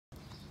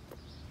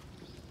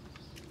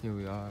Here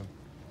we are.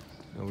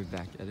 No, we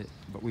back at it,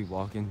 but we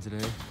walk in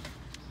today.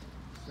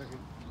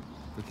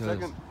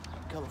 Second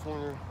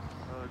California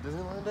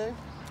Disneyland day,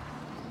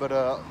 but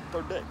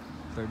third day.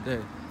 Third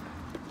day.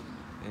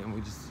 And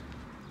we just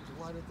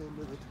Light at the end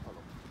of the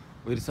tunnel.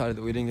 we decided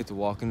that we didn't get to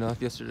walk enough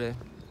yesterday,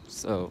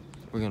 so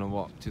we're gonna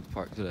walk to the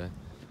park today.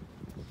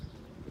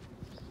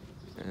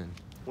 And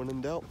when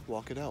in doubt,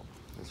 walk it out.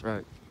 that's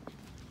right.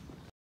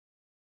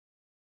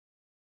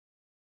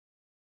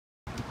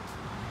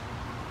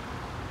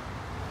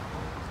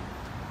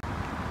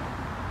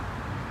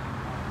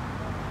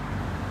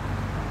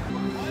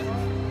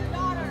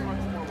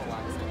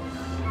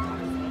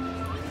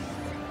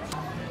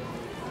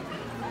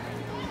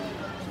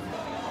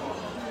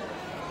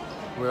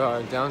 We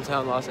are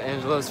downtown Los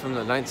Angeles from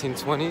the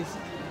 1920s.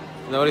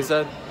 You know what he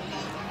said?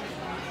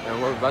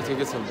 And we're about to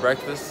get some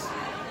breakfast.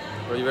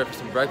 Are you ready for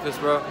some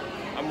breakfast, bro?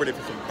 I'm ready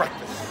for some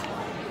breakfast.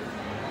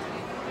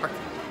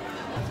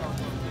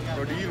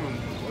 Bro,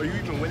 are you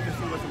even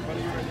witnessing what's in front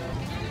of you right now?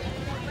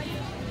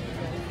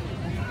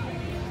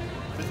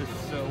 This is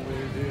so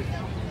weird, dude.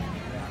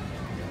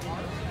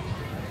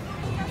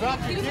 Drop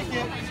your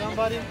ticket,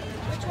 somebody.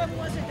 Which one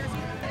was it?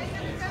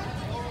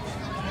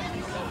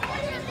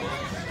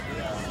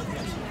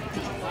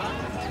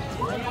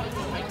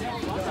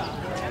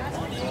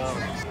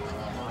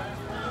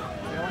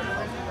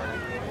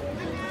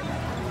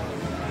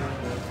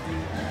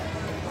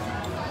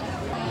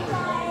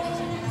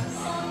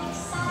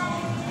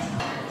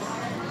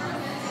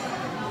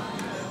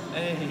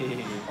 Hey.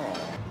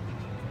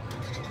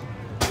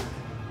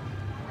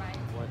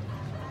 What?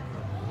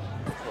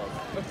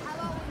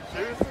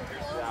 Seriously?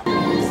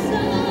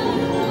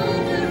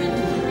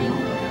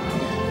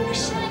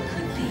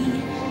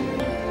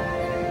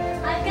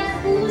 I've got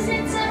who's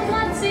it's and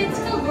what's it's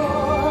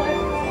galore.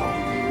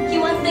 You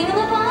want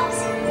thingamabobs?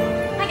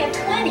 I got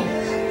 20.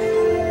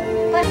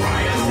 But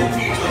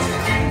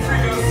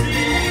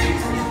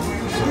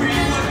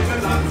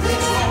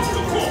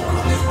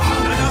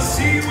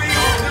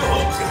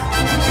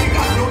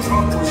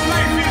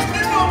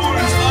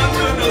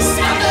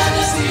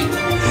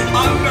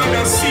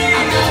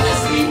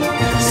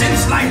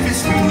Since life is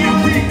sweet, we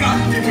got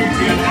to be here.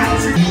 In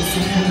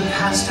the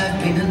past, I've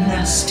been a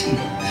nasty.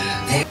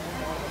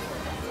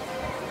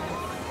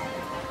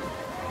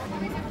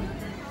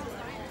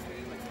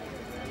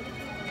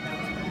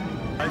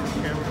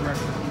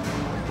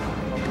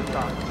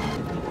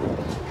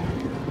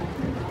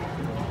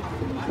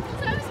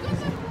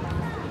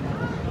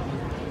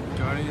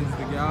 Guardians of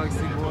the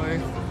Galaxy,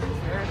 boy.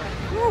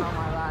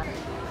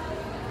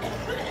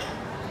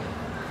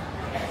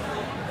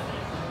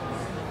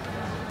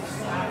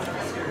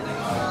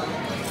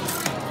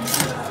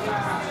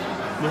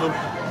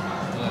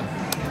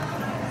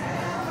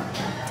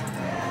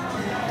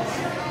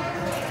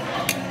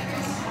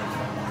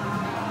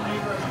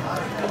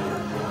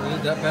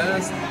 Is that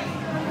fast?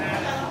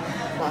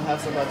 Might have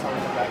some of that time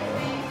in the back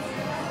there.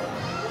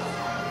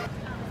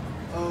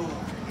 Oh,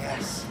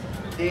 yes.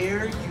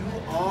 There you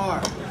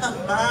are.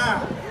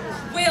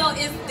 Well,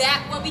 is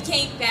that what we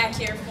came back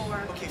here for?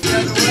 Okay,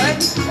 everybody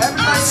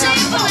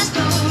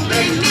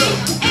ready to go.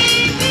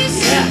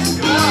 Yes,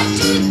 come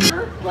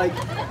on. Like,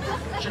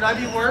 should I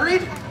be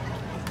worried?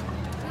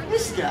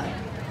 This guy.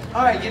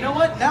 All right, you know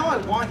what? Now I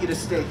want you to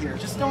stay here.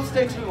 Just don't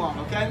stay too long,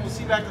 okay? We'll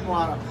see you back in the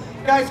lotto.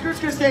 Guys, Groot's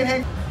gonna stay and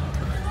hang.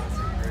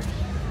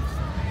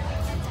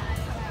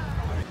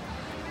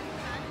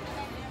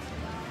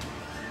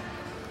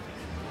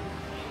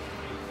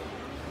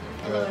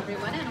 Hello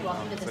everyone and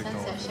welcome to the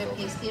Sunset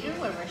Showcase Theater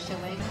where we're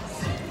showing...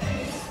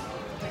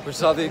 We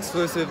saw the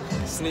exclusive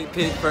sneak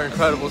peek for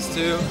Incredibles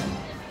 2.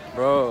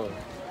 Bro.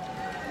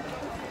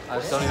 I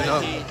just don't even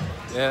know.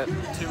 Yeah.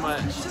 Too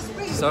much.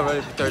 So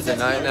ready for Thursday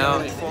night now.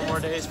 Only 4 more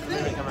days for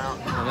them to come out.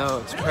 I know,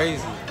 it's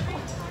crazy.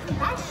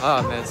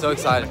 Oh man, so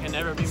excited. I can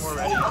never be more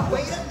ready.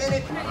 Wait a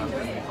minute.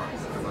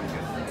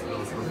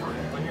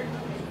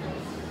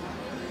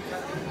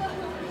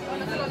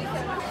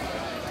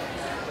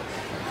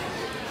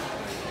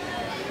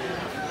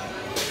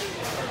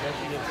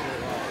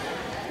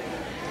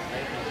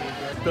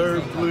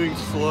 They're moving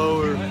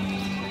slower.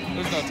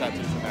 There's no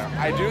tattoos in there.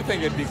 I do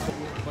think it'd be cool,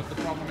 but the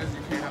problem is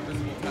you can't have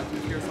visible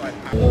tattoos here, so I'd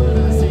have to.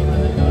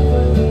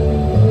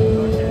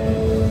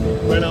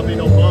 Might not be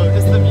no bug.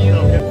 It's the view.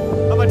 Okay.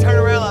 I'm gonna turn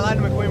around. I lied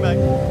to McQueen back.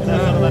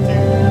 That's something about you.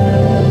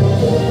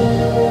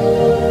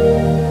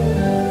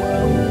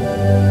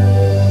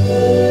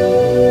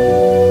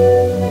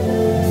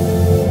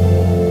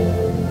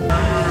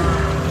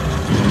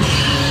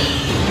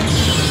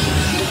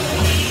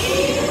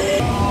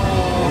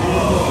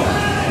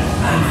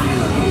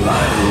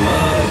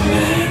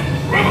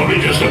 Probably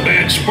just a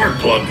bad spark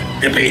plug,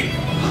 hippie.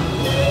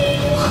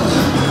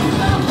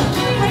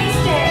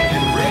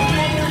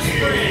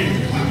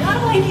 Why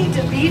do I need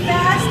to be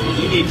fast?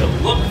 You need to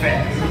look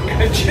fast.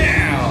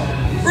 Ka-chow!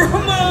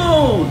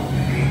 Ramon!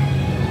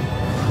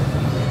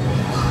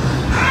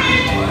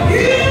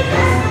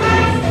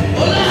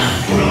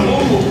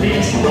 Ramon will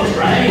fix you up,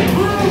 right?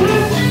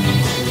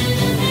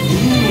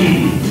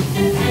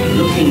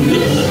 Looking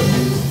good.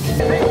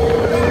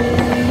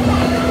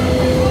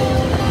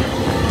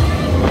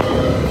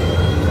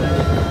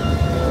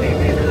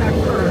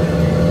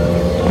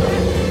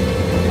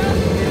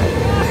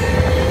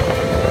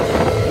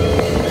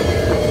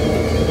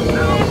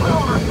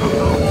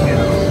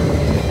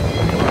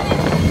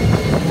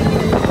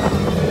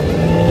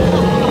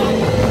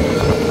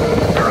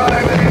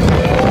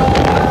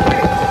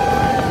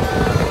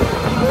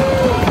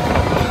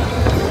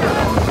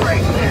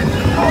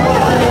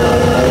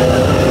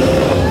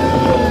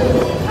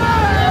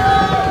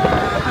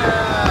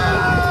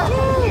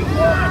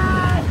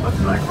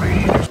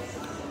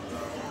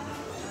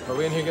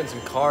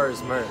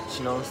 Cars merch,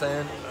 you know what I'm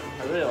saying?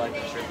 I really like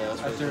that shirt though.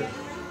 That's really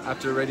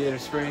After Radiator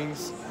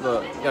Springs,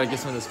 look, you gotta get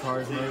some of this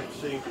Cars merch.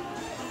 See,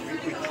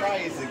 we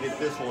tried to get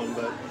this one,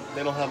 but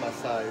they don't have my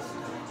size.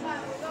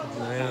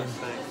 Man.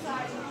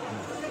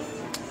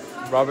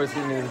 Robert's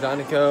getting his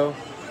Dinoco.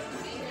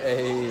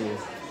 Hey.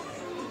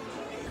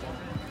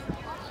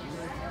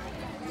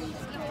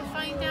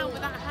 Find out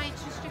without height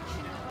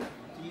restriction.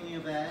 Do you need a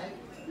bag?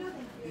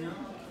 No?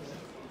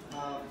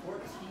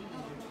 14 is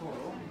your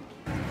total.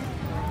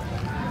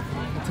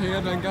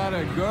 Ted done got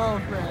a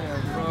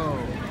girlfriend, bro.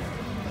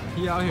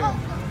 He out here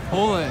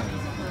pulling.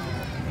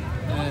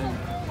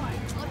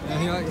 And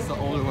he likes the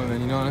older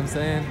women, you know what I'm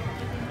saying?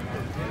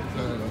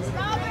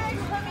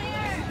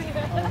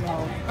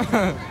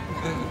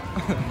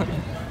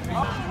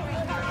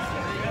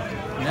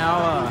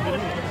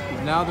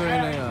 Now they're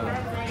in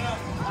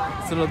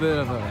it's a little bit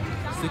of a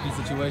sticky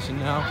situation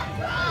now.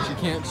 She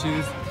can't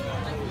choose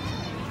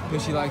who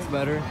she likes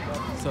better,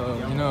 so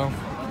you know,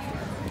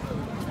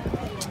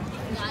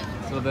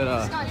 it's a little bit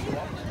of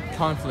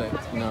conflict,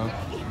 you know.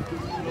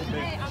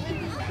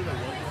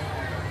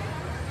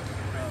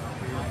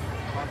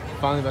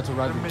 Finally about to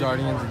ride the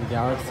Guardians of the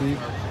Galaxy.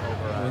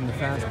 We're in the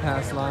Fast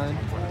Pass line.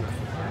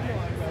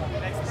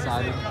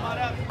 Excited.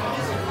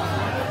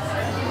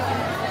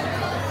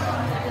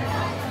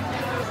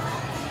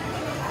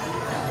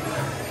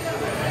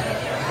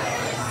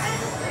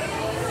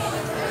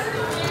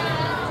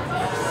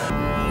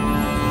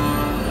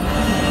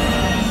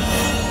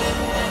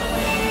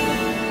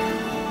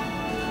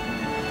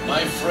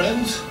 My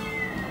friends,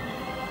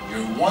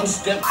 you're one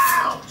step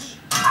out.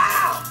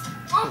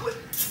 Oh,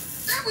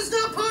 that was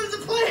not part of the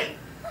plan.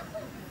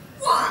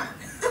 Why?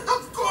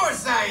 Of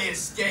course I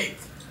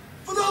escaped.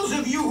 For those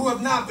of you who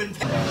have not been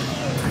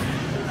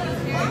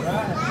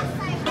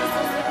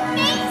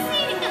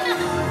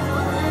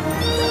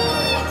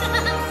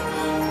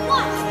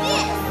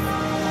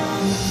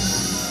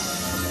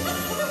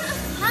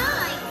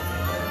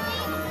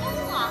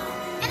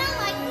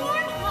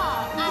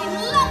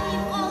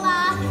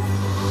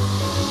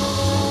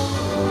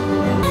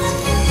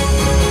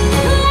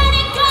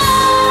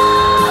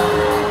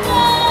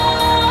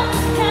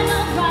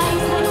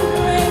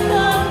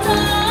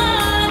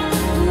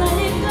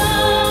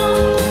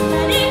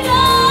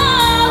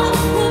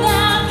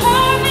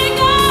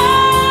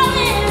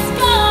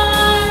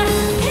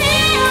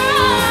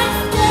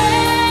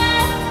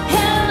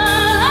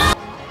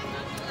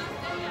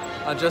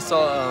I just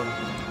saw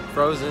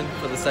Frozen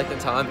for the second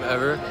time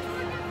ever,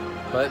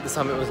 but this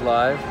time it was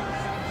live.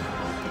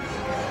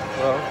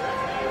 Well,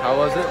 how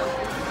was it?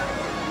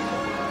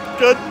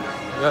 Good.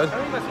 Good?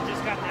 I must have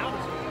just gotten out of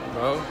it.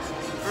 Bro,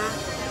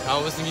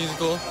 how was the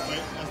musical?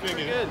 That's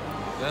pretty good.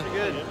 Yeah? Pretty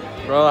good.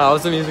 Bro, how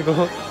was the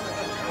musical?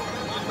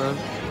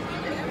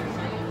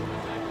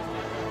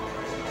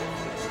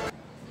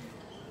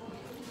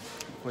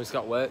 We just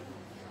got wet.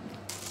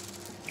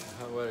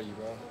 How wet are you,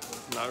 bro?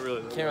 Not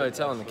really. Can't really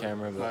tell on the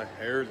camera, My but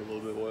hair's a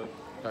little bit wet.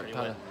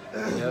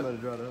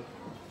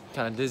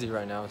 kind of dizzy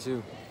right now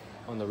too,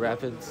 on the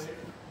rapids.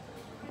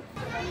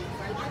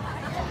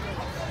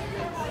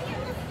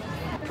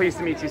 Pleased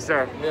to meet you,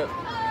 sir. Yep.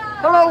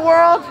 Hello,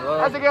 world. Hello.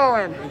 How's it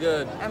going? We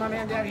good. And my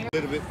man down here. A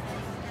little bit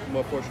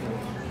more fortunate.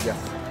 Yeah.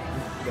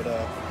 But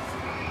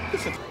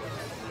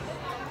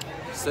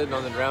Sitting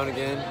on the ground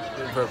again,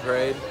 waiting for a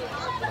parade.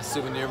 A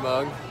souvenir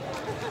mug.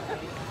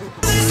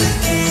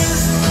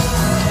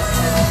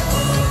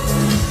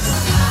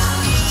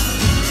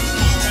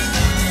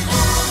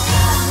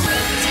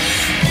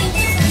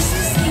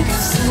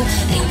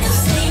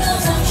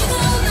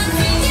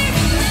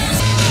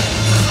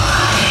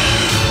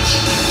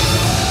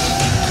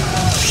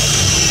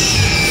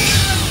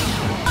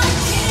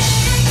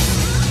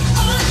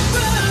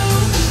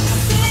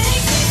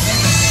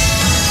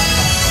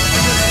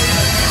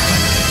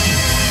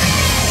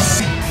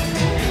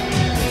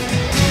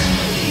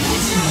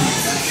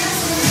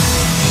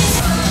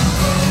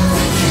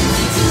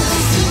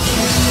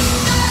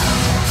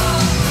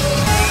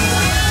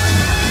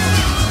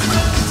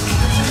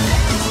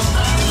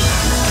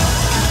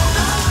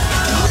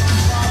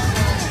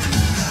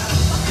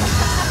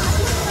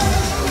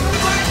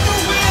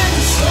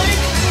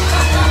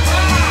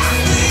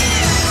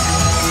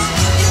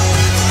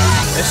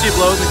 If she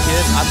blows a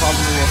kiss, I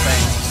probably will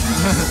faint.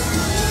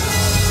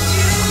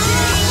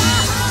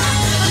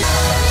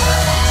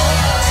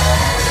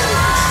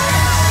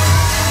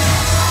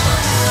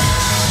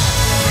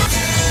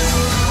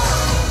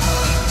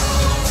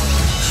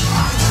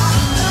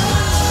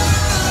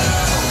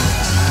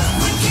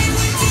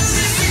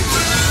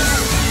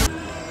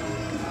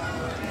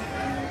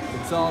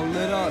 It's all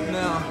lit up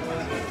now.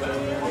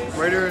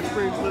 Radiator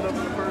Springs lit up in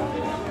the first.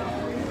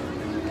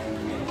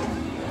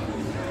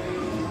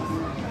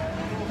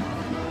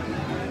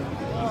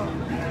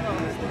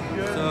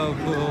 So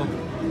cool.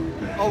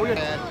 Oh, we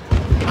got.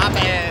 My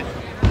bad.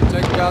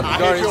 Checking out the I hit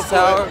Guardians your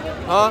Tower. foot.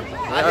 Huh?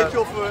 I hit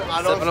your foot.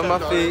 I don't Stepping on my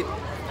step feet.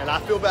 And I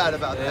feel bad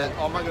about that.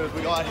 Oh my goodness,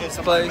 we go out here,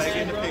 somebody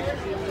making the picture.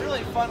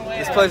 Really fun way.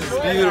 This place is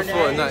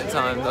beautiful at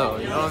nighttime, though.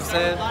 You know what I'm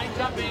saying?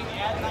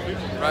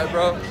 Right,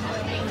 bro?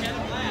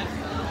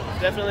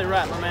 Definitely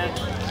right, my man.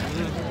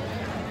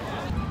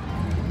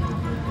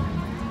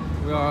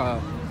 We are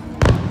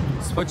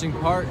switching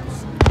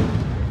parks.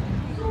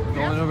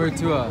 Going over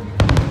to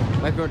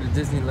might go to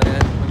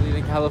Disneyland. We're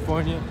leaving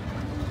California.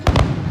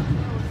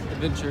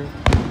 Adventure.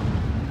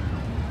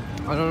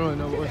 I don't really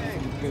know what we're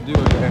gonna do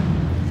over there.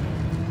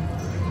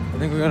 I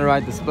think we're gonna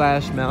ride the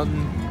Splash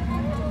Mountain.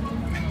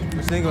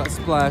 We're thinking about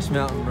Splash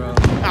Mountain, bro.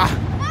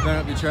 Better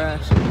not be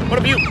trash. What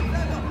a view!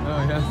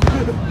 Oh yeah.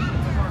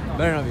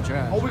 Better not be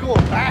trash. Oh, we're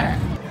going back.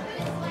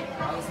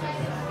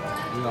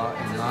 We are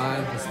in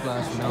line for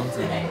Splash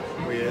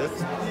Mountain. We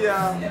is?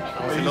 Yeah.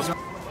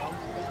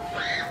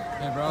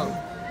 Hey, bro.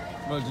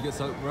 Bro, did you get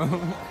soaked, bro?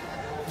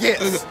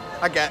 Yes,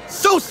 I got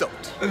so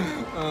soaked.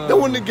 No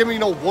one to give me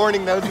no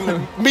warning. That was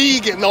me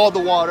getting all the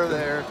water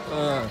there.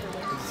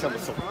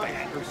 Something so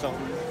bad or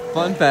something.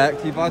 Fun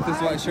fact: he bought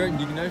this white shirt, and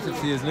you can actually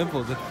see his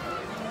nipples if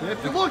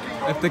you're looking.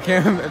 If the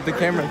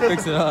camera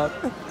picks it up.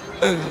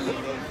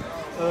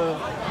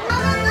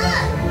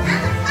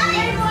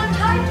 Everyone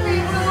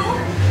tightly,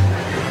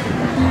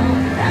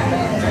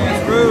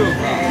 It's rude.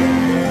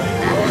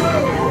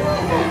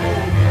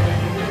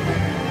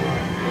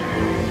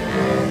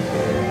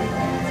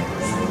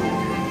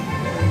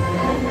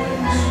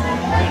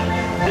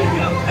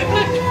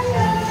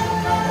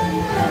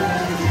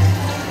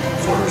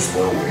 First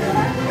forward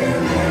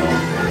and down.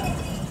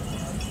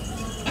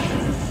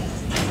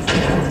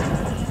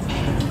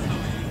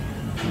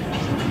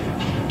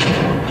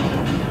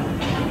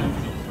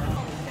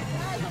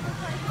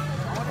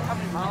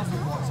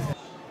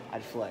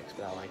 I'd flex,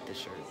 but I like this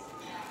shirt.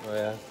 Oh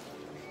yeah.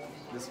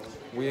 This one.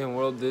 We in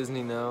World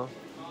Disney now,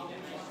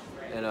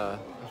 and I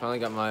finally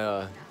got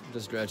my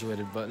just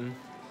graduated button.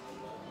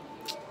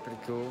 Pretty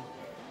cool.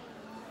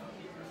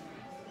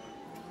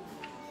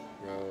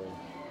 Bro,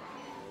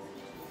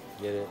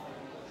 get it.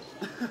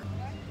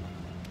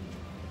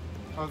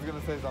 I was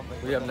gonna say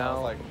something. We have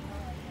now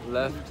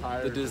left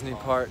the Disney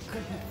park.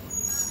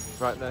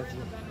 Right,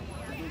 Matthew?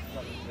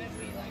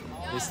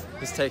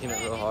 He's taking it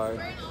real hard.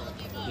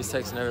 He's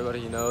texting everybody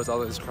he knows, all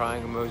those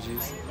crying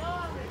emojis.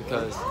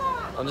 Because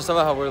I'm just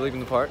talking about how we're leaving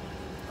the park.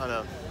 I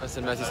know. I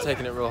said Matthew's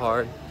taking it real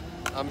hard.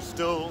 I'm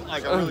still,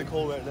 I'm really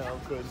cold right now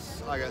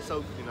because I got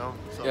soaked, you know?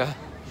 So. Yeah.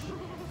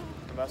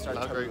 I'm about to start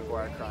talking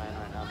before I cry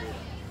right now, dude.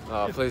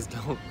 Oh, please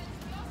don't.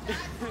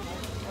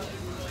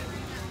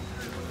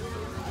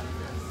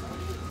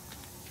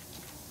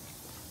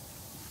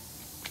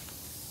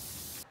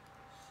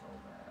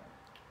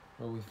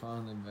 Well, we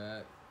finally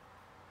back.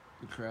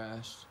 We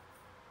crashed.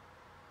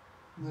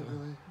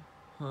 Literally.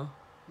 Huh?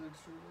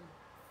 Literally.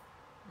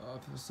 Oh,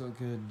 it feels so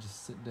good.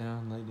 Just sit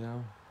down, lay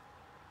down.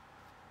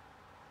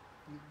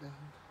 Lay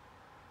down.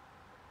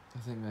 I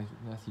think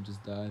Matthew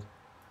just died.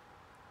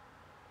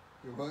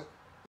 You what?